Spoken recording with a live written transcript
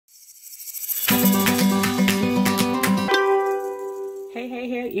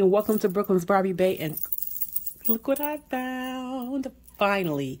Hey, and welcome to Brooklyn's Barbie Bay. And look what I found.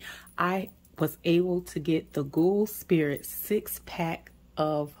 Finally, I was able to get the Ghoul Spirit 6-pack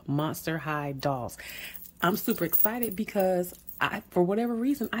of Monster High dolls. I'm super excited because for whatever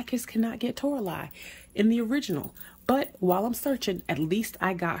reason, I just cannot get Toralei in the original. But while I'm searching, at least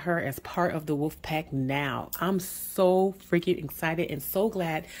I got her as part of the wolf pack now. I'm so freaking excited and so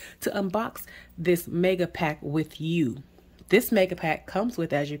glad to unbox this mega pack with you. This mega pack comes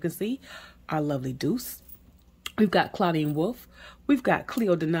with, as you can see, our lovely Deuce. We've got Claudine Wolf. We've got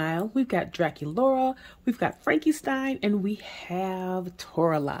Cleo Denial. We've got Draculaura. We've got Frankenstein. And we have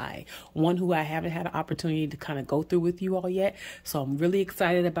Toralei, one who I haven't had an opportunity to kind of go through with you all yet. So I'm really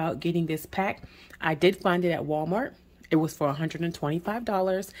excited about getting this pack. I did find it at Walmart. It was for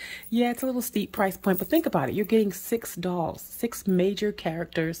 $125. Yeah, it's a little steep price point, but think about it. You're getting 6 dolls, 6 major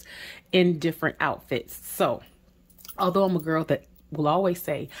characters in different outfits. So although I'm a girl that will always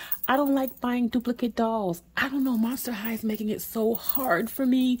say, I don't like buying duplicate dolls. I don't know, Monster High is making it so hard for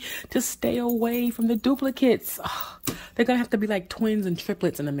me to stay away from the duplicates. Oh, they're gonna have to be like twins and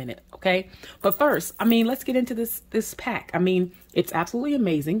triplets in a minute, okay? But first, let's get into this pack. It's absolutely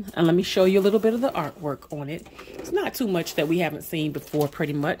amazing. And let me show you a little bit of the artwork on it. It's not too much that we haven't seen before,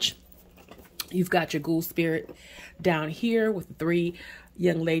 pretty much. You've got your Ghoul Spirit down here with the 3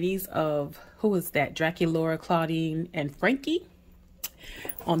 young ladies of, who is that? Draculaura, Claudine, and Frankie.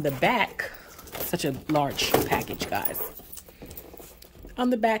 On the back, such a large package, guys.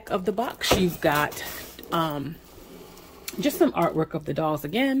 On the back of the box, you've got just some artwork of the dolls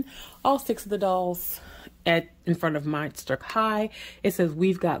again. All 6 of the dolls in front of Monster High. It says,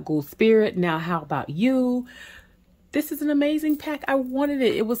 we've got Ghoul Spirit. Now, how about you? This is an amazing pack. I wanted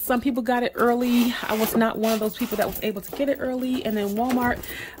it. It was, some people got it early. I was not one of those people that was able to get it early. And then Walmart,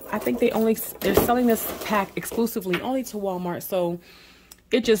 I think they're selling this pack exclusively only to Walmart. So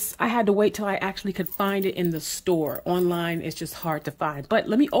I had to wait till I actually could find it in the store. Online, it's just hard to find. But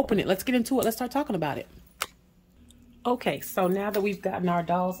let me open it. Let's get into it. Let's start talking about it. Okay, so now that we've gotten our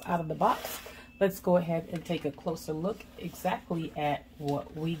dolls out of the box, let's go ahead and take a closer look exactly at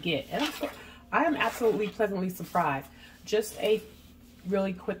what we get. And I am absolutely pleasantly surprised. Just a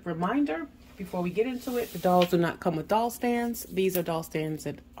really quick reminder before we get into it, the dolls do not come with doll stands. These are doll stands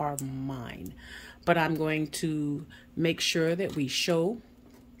that are mine. But I'm going to make sure that we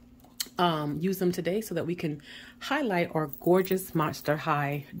use them today so that we can highlight our gorgeous Monster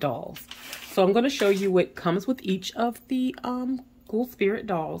High dolls. So I'm going to show you what comes with each of the Ghoul Spirit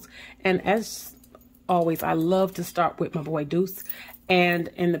dolls. And as always, I love to start with my boy Deuce. And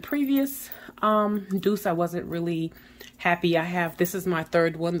in the previous Deuce, I wasn't really happy. This is my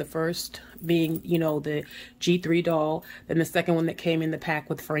 3rd one, the first being, the G3 doll, then the second one that came in the pack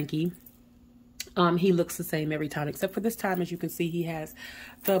with Frankie. He looks the same every time, except for this time, as you can see, he has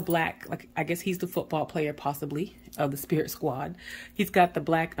the black, like, I guess he's the football player, possibly, of the Spirit Squad. He's got the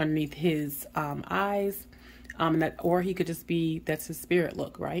black underneath his eyes, or he could just be, that's his spirit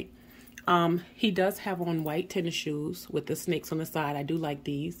look, right? He does have on white tennis shoes with the snakes on the side. I do like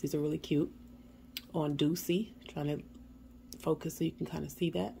these. These are really cute. On Deucey, trying to focus so you can kind of see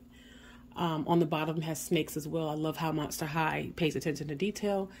that. On the bottom has snakes as well. I love how Monster High pays attention to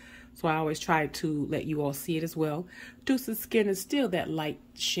detail. So I always try to let you all see it as well. Deuce's skin is still that light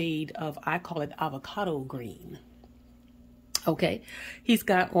shade of, I call it avocado green. Okay, he's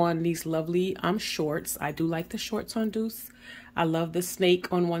got on these lovely shorts. I do like the shorts on Deuce. I love the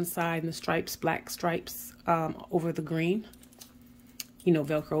snake on one side and the stripes, black stripes over the green,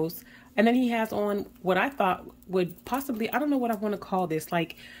 Velcros. And then he has on what I thought would possibly, I don't know what I want to call this,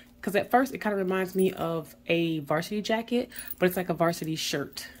 like, because at first it kind of reminds me of a varsity jacket, but it's like a varsity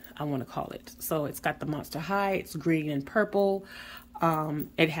shirt, I want to call it. So it's got the Monster High, it's green and purple.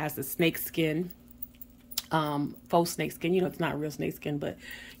 It has the snake skin, faux snake skin. It's not real snake skin, but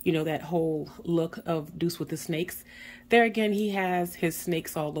that whole look of Deuce with the snakes. There again, he has his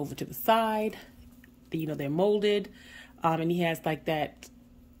snakes all over to the side. They're molded. And he has like that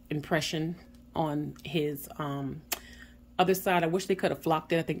impression on his other side. I wish they could have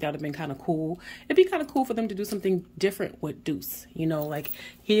flocked it. I think that would have been kind of cool. It'd be kind of cool for them to do something different with Deuce. Like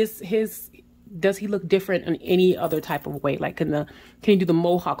does he look different in any other type of way? Like can he do the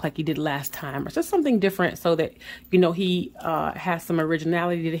mohawk like he did last time, or just something different so that he has some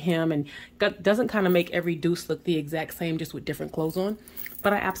originality to him and doesn't kind of make every Deuce look the exact same, just with different clothes on.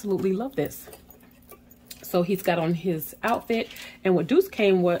 But I absolutely love this. So he's got on his outfit, and what Deuce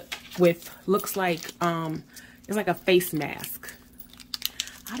came with looks like it's like a face mask.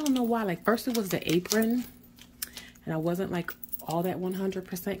 I don't know why. Like first it was the apron, and I wasn't like all that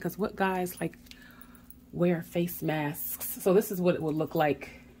 100%, because what guys like wear face masks. So this is what it would look like.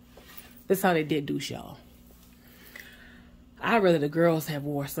 This is how they did douche, y'all. I'd rather the girls have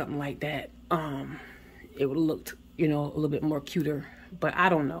wore something like that. It would have looked, you know, a little bit more cuter. But I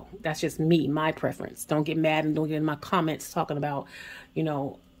don't know. That's just me, my preference. Don't get mad and don't get in my comments talking about, you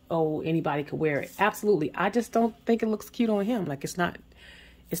know, oh, anybody could wear it. Absolutely. I just don't think it looks cute on him. Like, it's not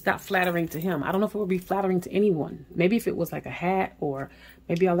flattering to him. I don't know if it would be flattering to anyone. Maybe if it was like a hat, or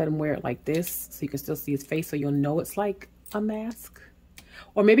maybe I'll let him wear it like this so you can still see his face so you'll know it's like a mask.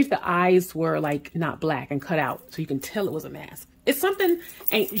 Or maybe if the eyes were like not black and cut out so you can tell it was a mask. It's something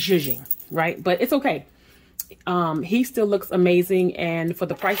ain't zhuzhing, right? But it's okay. He still looks amazing, and for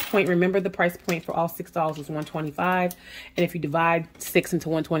the price point, remember the price point for all $6 was $125, and if you divide 6 into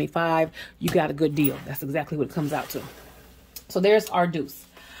 125, you got a good deal. That's exactly what it comes out to. So there's our Deuce.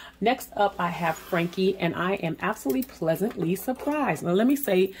 Next up, I have Frankie, and I am absolutely pleasantly surprised. Now, let me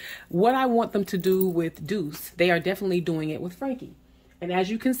say what I want them to do with Deuce. They are definitely doing it with Frankie. And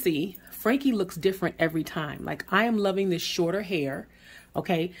as you can see, Frankie looks different every time. Like, I am loving this shorter hair.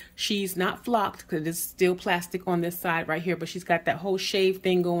 Okay, she's not flocked because it's still plastic on this side right here, but she's got that whole shave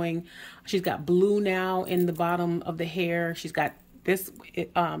thing going. She's got blue now in the bottom of the hair. She's got this,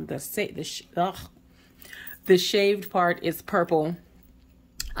 the shaved part is purple.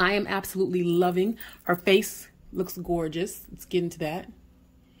 I am absolutely loving her face. Looks gorgeous. Let's get into that.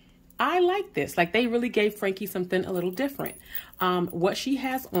 I like this. Like, they really gave Frankie something a little different. What she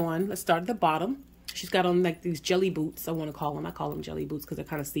has on, let's start at the bottom. She's got on like these jelly boots, I want to call them. I call them jelly boots because they're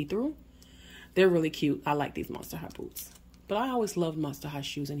kind of see-through. They're really cute. I like these Monster High boots. But I always loved Monster High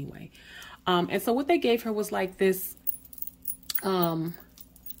shoes anyway. And so what they gave her was like this.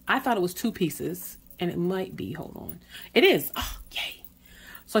 I thought it was 2 pieces. And it might be. Hold on. It is. Oh, yay.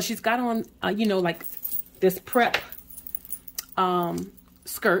 So she's got on, you know, like this prep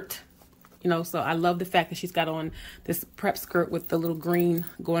skirt. You know, so I love the fact that she's got on this prep skirt with the little green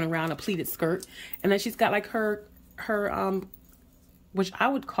going around, a pleated skirt. And then she's got like her which I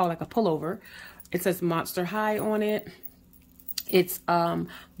would call like a pullover. It says Monster High on it. It's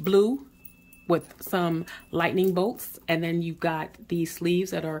blue with some lightning bolts. And then you've got these sleeves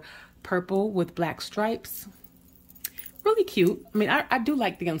that are purple with black stripes. Really cute. I mean, I do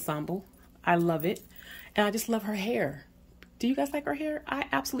like the ensemble. I love it. And I just love her hair. Do you guys like her hair? I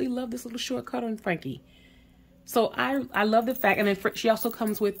absolutely love this little short cut on Frankie. So I love the fact, and then she also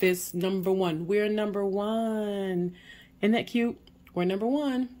comes with this number 1. We're number 1. Isn't that cute? We're number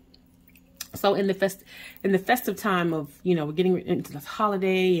 1. So in the festive time of, you know, we're getting into the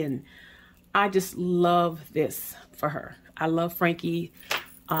holiday, and I just love this for her. I love Frankie.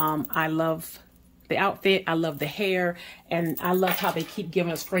 I love the outfit. I love the hair, and I love how they keep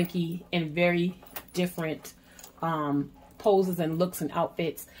giving us Frankie in very different poses and looks and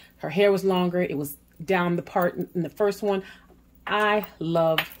outfits. Her hair was longer. It was down the part in the first one. I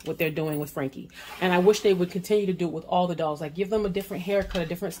love what they're doing with Frankie, and I wish they would continue to do it with all the dolls. Like, give them a different haircut, a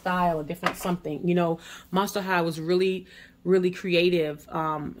different style, a different something. You know, Monster High was really, really creative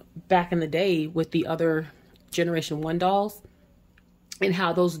back in the day with the other Generation 1 dolls, and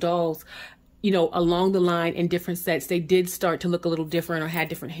how those dolls, you know, along the line in different sets, they did start to look a little different or had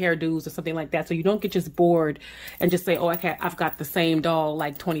different hairdos or something like that. So you don't get just bored and just say, oh, I've got the same doll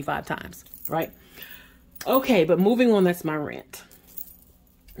like 25 times, right? Okay, but moving on, that's my rant.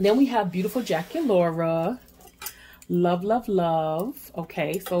 Then we have beautiful Draculaura. Love, love, love.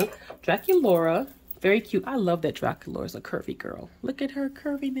 Okay, so Draculaura, very cute. I love that Draculaura's a curvy girl. Look at her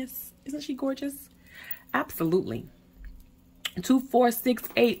curviness. Isn't she gorgeous? Absolutely. 2, 4, 6,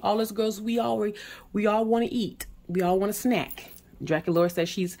 8. All us girls, we all want to eat. We all want to snack. Draculaura says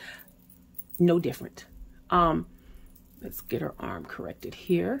she's no different. Let's get her arm corrected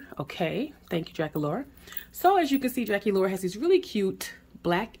here. Okay, thank you, Draculaura. So as you can see, Draculaura has these really cute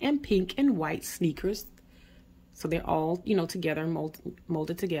black and pink and white sneakers. So they're all, you know, together,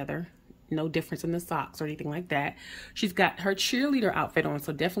 molded together. No difference in the socks or anything like that. She's got her cheerleader outfit on,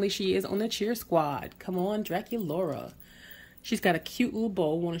 so definitely she is on the cheer squad. Come on, Draculaura. She's got a cute little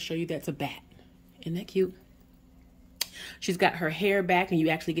bow. I want to show you that's a bat. Isn't that cute? She's got her hair back, and you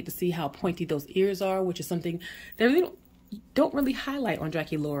actually get to see how pointy those ears are, which is something they really don't really highlight on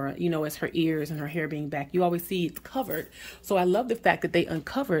Draculaura, you know, as her ears and her hair being back. You always see it's covered. So I love the fact that they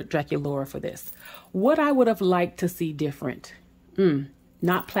uncovered Draculaura for this. What I would have liked to see different,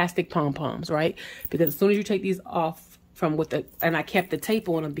 not plastic pom-poms, right? Because as soon as you take these off from and I kept the tape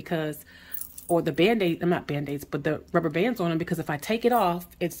on them because, or the Band-Aid, not Band-Aids, but the rubber bands on them, because if I take it off,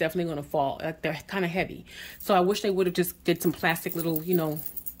 it's definitely going to fall. Like, they're kind of heavy. So I wish they would have just did some plastic little, you know,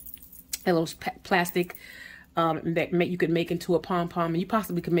 a little plastic you could make into a pom-pom, and you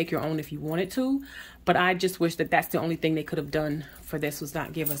possibly could make your own if you wanted to. But I just wish that that's the only thing they could have done for this, was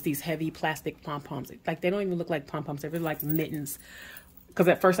not give us these heavy plastic pom-poms. Like, they don't even look like pom-poms. They're really like mittens. Because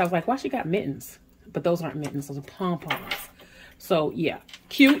at first I was like, why she got mittens? But those aren't mittens. Those are pom-poms. So yeah,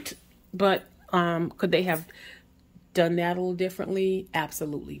 cute. But could they have done that a little differently?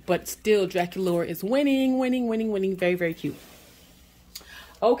 Absolutely. But still, Draculaura is winning. Very, very cute.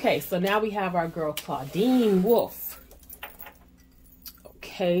 Okay, so now we have our girl Claudine Wolf.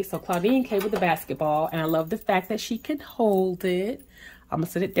 Okay, so Claudine came with the basketball, and I love the fact that she can hold it. I'm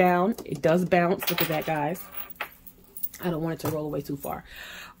gonna sit it down. It does bounce. Look at that, guys. I don't want it to roll away too far.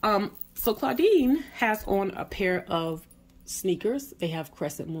 So Claudine has on a pair of sneakers. They have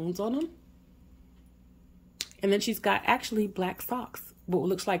crescent moons on them. And then she's got actually black socks. What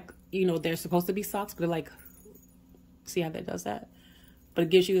looks like, you know, they're supposed to be socks, but they're like, see how that does that? But it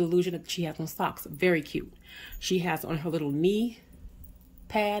gives you the illusion that she has on socks. Very cute. She has on her little knee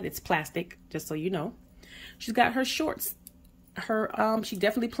pad. It's plastic, just so you know. She's got her shorts. She's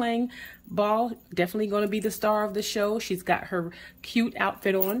definitely playing ball. Definitely going to be the star of the show. She's got her cute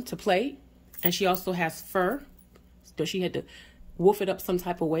outfit on to play. And she also has fur. So she had to woof it up some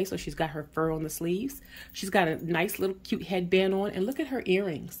type of way. So she's got her fur on the sleeves. She's got a nice little cute headband on. And look at her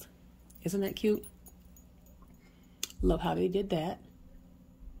earrings. Isn't that cute? Love how they did that.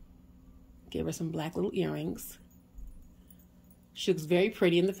 Give her some black little earrings. She looks very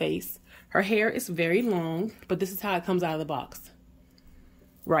pretty in the face. Her hair is very long, but this is how it comes out of the box.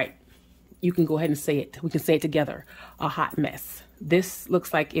 Right. You can go ahead and say it. We can say it together. A hot mess. This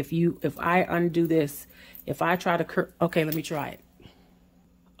looks like if I undo this, if I try to okay, let me try it.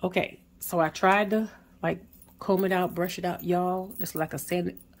 Okay, so I tried to like comb it out, brush it out, y'all. This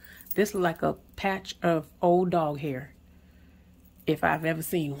is like a patch of old dog hair, if I've ever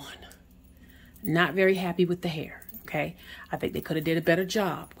seen one. Not very happy with the hair. Okay, I think they could have did a better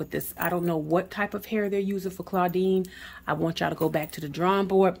job with this. I don't know what type of hair they're using for Claudine. I want y'all to go back to the drawing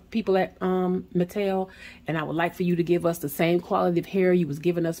board, people at Mattel, and I would like for you to give us the same quality of hair you was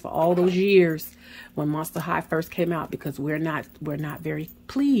giving us for all those years when Monster High first came out, because we're not very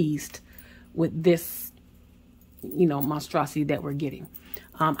pleased with this, you know, monstrosity that we're getting.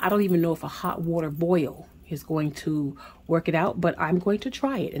 I don't even know if a hot water boil is going to work it out, but I'm going to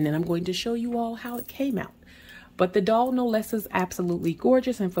try it, and then I'm going to show you all how it came out. But the doll, no less, is absolutely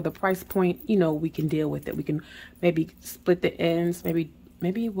gorgeous, and for the price point, you know, we can deal with it. We can maybe split the ends,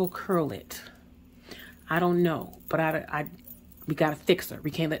 maybe we'll curl it. I don't know, but we gotta fix her. We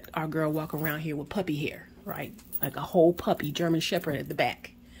can't let our girl walk around here with puppy hair, right? Like a whole puppy, German Shepherd at the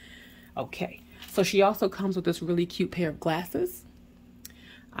back. Okay, so she also comes with this really cute pair of glasses.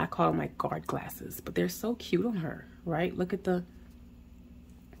 I call them like guard glasses, but they're so cute on her, right? Look at the,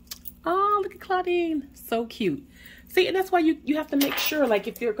 oh, look at Claudine. So cute. See, and that's why you have to make sure, like,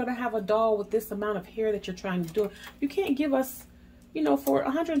 if you're going to have a doll with this amount of hair that you're trying to do, you can't give us, you know, for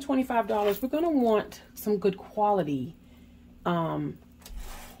 $125, we're going to want some good quality.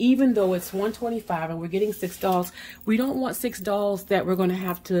 Even though it's $125 and we're getting 6 dolls, we don't want 6 dolls that we're going to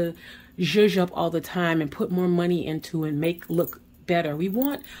have to zhuzh up all the time and put more money into and make look better. We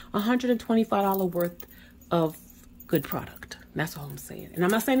want $125 worth of good product. That's all I'm saying. And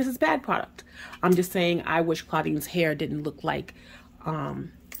I'm not saying this is bad product. I'm just saying I wish Claudine's hair didn't look like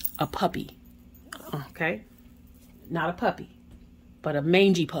a puppy. Okay? Not a puppy, but a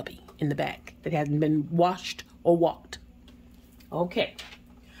mangy puppy in the back that hasn't been washed or walked. Okay.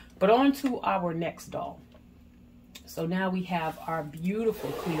 But on to our next doll. So now we have our beautiful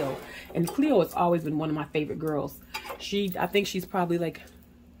Cleo. And Cleo has always been one of my favorite girls. I think she's probably like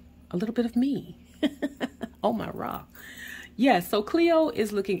a little bit of me. Oh my raw. Yeah, so Cleo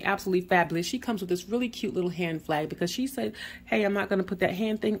is looking absolutely fabulous. She comes with this really cute little hand flag because she said, hey, I'm not going to put that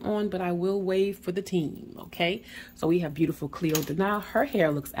hand thing on, but I will wave for the team, okay? So we have beautiful Cleo. Now her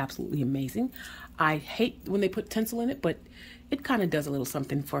hair looks absolutely amazing. I hate when they put tinsel in it, but it kind of does a little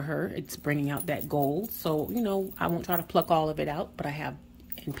something for her. It's bringing out that gold. So, you know, I won't try to pluck all of it out, but I have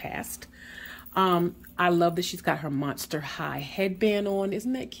in past. I love that she's got her Monster High headband on.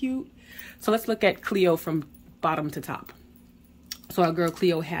 Isn't that cute? So let's look at Cleo from bottom to top. So our girl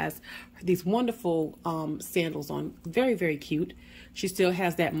Cleo has these wonderful sandals on. Very, very cute. She still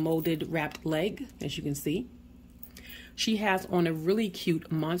has that molded wrapped leg, as you can see. She has on a really cute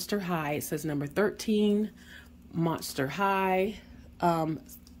Monster High. It says number 13, Monster High,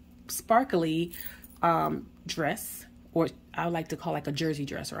 sparkly dress, or I like to call like a jersey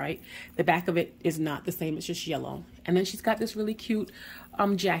dress, right? The back of it is not the same. It's just yellow. And then she's got this really cute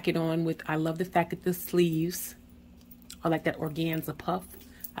jacket on with, I love the fact that the sleeves are like that organza puff.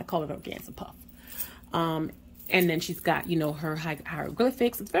 I call it organza puff. And then she's got, you know, her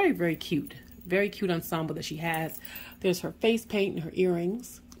hieroglyphics. It's very, very cute. Very cute ensemble that she has. There's her face paint and her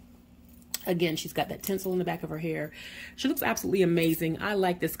earrings. Again, she's got that tinsel in the back of her hair. She looks absolutely amazing. I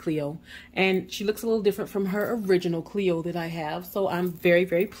like this Cleo. And she looks a little different from her original Cleo that I have. So I'm very,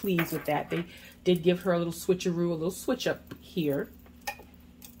 very pleased with that. They did give her a little switcheroo, a little switch up here.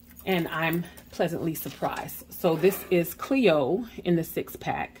 And I'm pleasantly surprised. So this is Cleo in the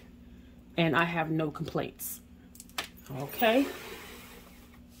 6-pack. And I have no complaints. Okay.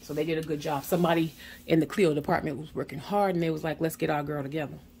 So they did a good job. Somebody in the Cleo department was working hard and they was like, let's get our girl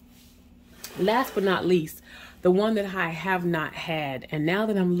together. Last but not least, the one that I have not had, and now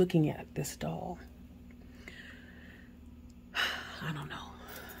that I'm looking at this doll, I don't know.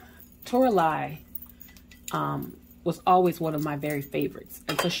 Toralei was always one of my very favorites.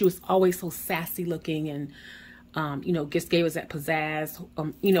 And so she was always so sassy looking and, you know, just gave us that pizzazz,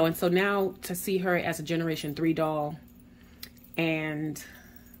 you know, and so now to see her as a Generation 3 doll, and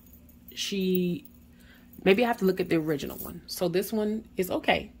maybe I have to look at the original one. So this one is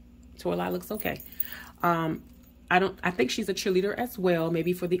okay. Toralei looks okay. I think she's a cheerleader as well,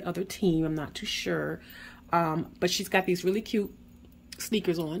 maybe for the other team. I'm not too sure. But she's got these really cute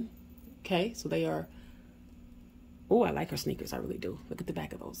sneakers on. Okay, so they are, oh, I like her sneakers. I really do. Look at the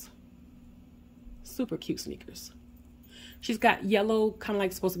back of those. Super cute sneakers. She's got yellow, kind of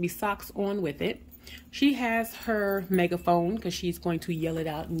like supposed to be socks on with it. She has her megaphone because she's going to yell it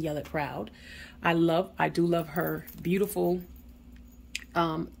out and yell it proud. I do love her beautiful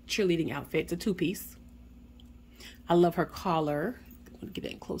cheerleading outfit. It's a 2-piece. I love her collar. I'm gonna get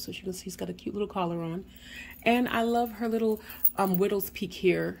in closer. You can see she's got a cute little collar on. And I love her little widow's peak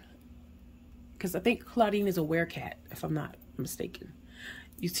here, because I think Claudine is a werecat, if I'm not mistaken.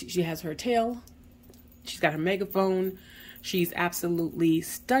 You see, she has her tail. She's got her megaphone. She's absolutely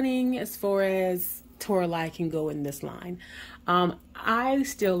stunning as far as Toralei can go in this line. I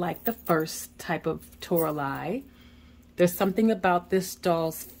still like the first type of Toralei. There's something about this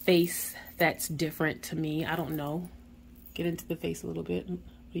doll's face that's different to me. I don't know. Get into the face a little bit. What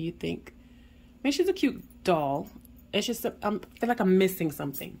do you think? I mean, she's a cute doll. It's just, I feel like I'm missing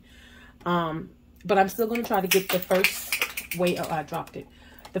something. But I'm still going to try to get the first wave. Oh, I dropped it.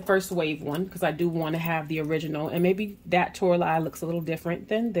 The first wave one, because I do want to have the original. And maybe that Toralei looks a little different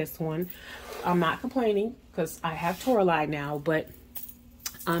than this one. I'm not complaining because I have Toralei now, but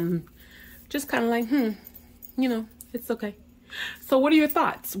I'm just kind of like, you know, it's okay. So what are your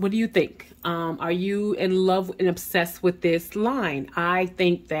thoughts? What do you think? Are you in love and obsessed with this line? I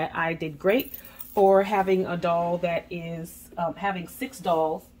think that I did great for having a doll that is having 6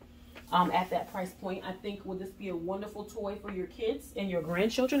 dolls at that price point. I think, would this be a wonderful toy for your kids and your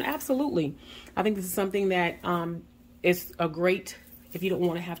grandchildren? Absolutely. I think this is something that is a great, if you don't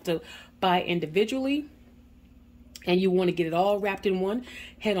want to have to buy individually and you want to get it all wrapped in one,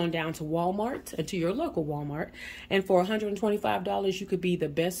 head on down to Walmart, to your local Walmart. And for $125, you could be the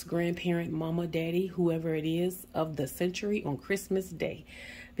best grandparent, mama, daddy, whoever it is, of the century on Christmas Day.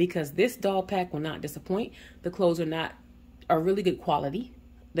 Because this doll pack will not disappoint. The clothes are really good quality.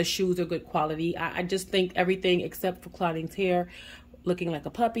 The shoes are good quality. I just think everything except for Claudine's hair looking like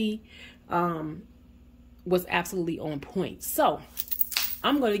a puppy was absolutely on point. So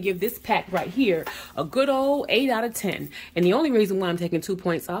I'm going to give this pack right here a good old 8 out of 10. And the only reason why I'm taking 2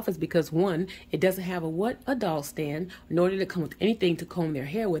 points off is because, one, it doesn't have a doll stand, nor did it come with anything to comb their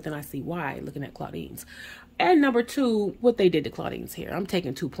hair with, and I see why looking at Claudine's. And number 2, what they did to Claudine's hair. I'm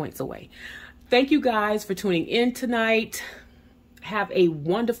taking 2 points away. Thank you guys for tuning in tonight. Have a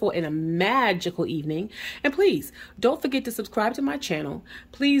wonderful and a magical evening. And please don't forget to subscribe to my channel.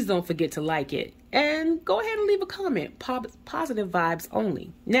 Please don't forget to like it. And go ahead and leave a comment. Positive vibes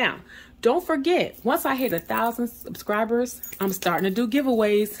only. Now, don't forget, once I hit 1,000 subscribers, I'm starting to do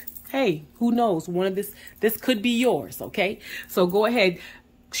giveaways. Hey, who knows? One of this could be yours, okay? So go ahead,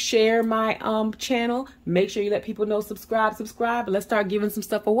 share my channel. Make sure you let people know, subscribe. Let's start giving some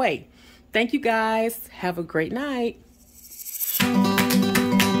stuff away. Thank you guys. Have a great night.